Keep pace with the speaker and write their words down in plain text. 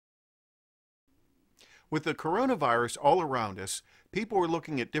With the coronavirus all around us, people are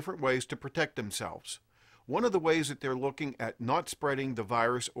looking at different ways to protect themselves. One of the ways that they're looking at not spreading the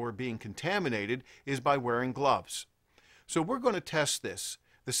virus or being contaminated is by wearing gloves. So we're going to test this.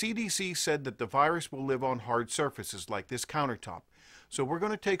 The CDC said that the virus will live on hard surfaces like this countertop. So we're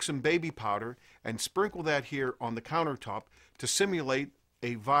going to take some baby powder and sprinkle that here on the countertop to simulate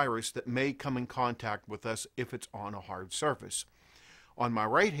a virus that may come in contact with us if it's on a hard surface. On my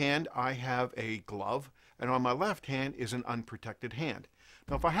right hand, I have a glove, and on my left hand is an unprotected hand.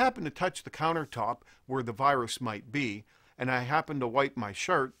 Now, if I happen to touch the countertop where the virus might be, and I happen to wipe my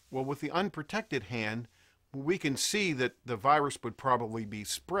shirt, well, with the unprotected hand, we can see that the virus would probably be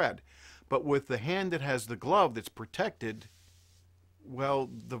spread. But with the hand that has the glove that's protected, well,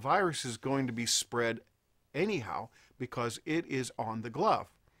 the virus is going to be spread anyhow because it is on the glove.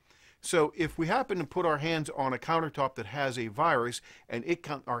 So if we happen to put our hands on a countertop that has a virus and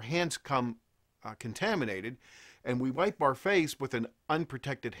our hands come contaminated, and we wipe our face with an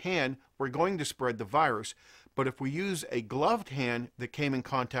unprotected hand, we're going to spread the virus. But if we use a gloved hand that came in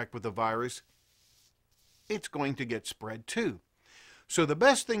contact with the virus, it's going to get spread too. So the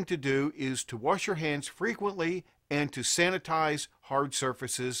best thing to do is to wash your hands frequently and to sanitize hard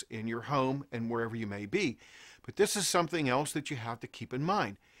surfaces in your home and wherever you may be. But this is something else that you have to keep in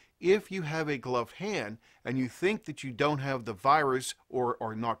mind. If you have a gloved hand and you think that you don't have the virus or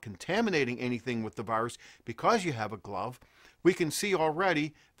are not contaminating anything with the virus because you have a glove, we can see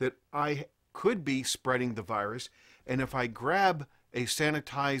already that I could be spreading the virus. And if I grab a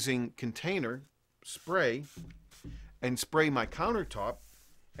sanitizing container, spray, and spray my countertop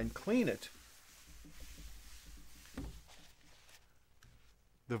and clean it,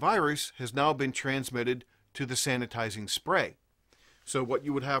 the virus has now been transmitted to the sanitizing spray. So what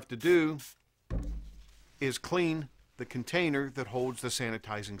you would have to do is clean the container that holds the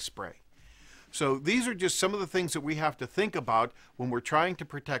sanitizing spray. So these are just some of the things that we have to think about when we're trying to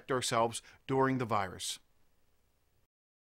protect ourselves during the virus.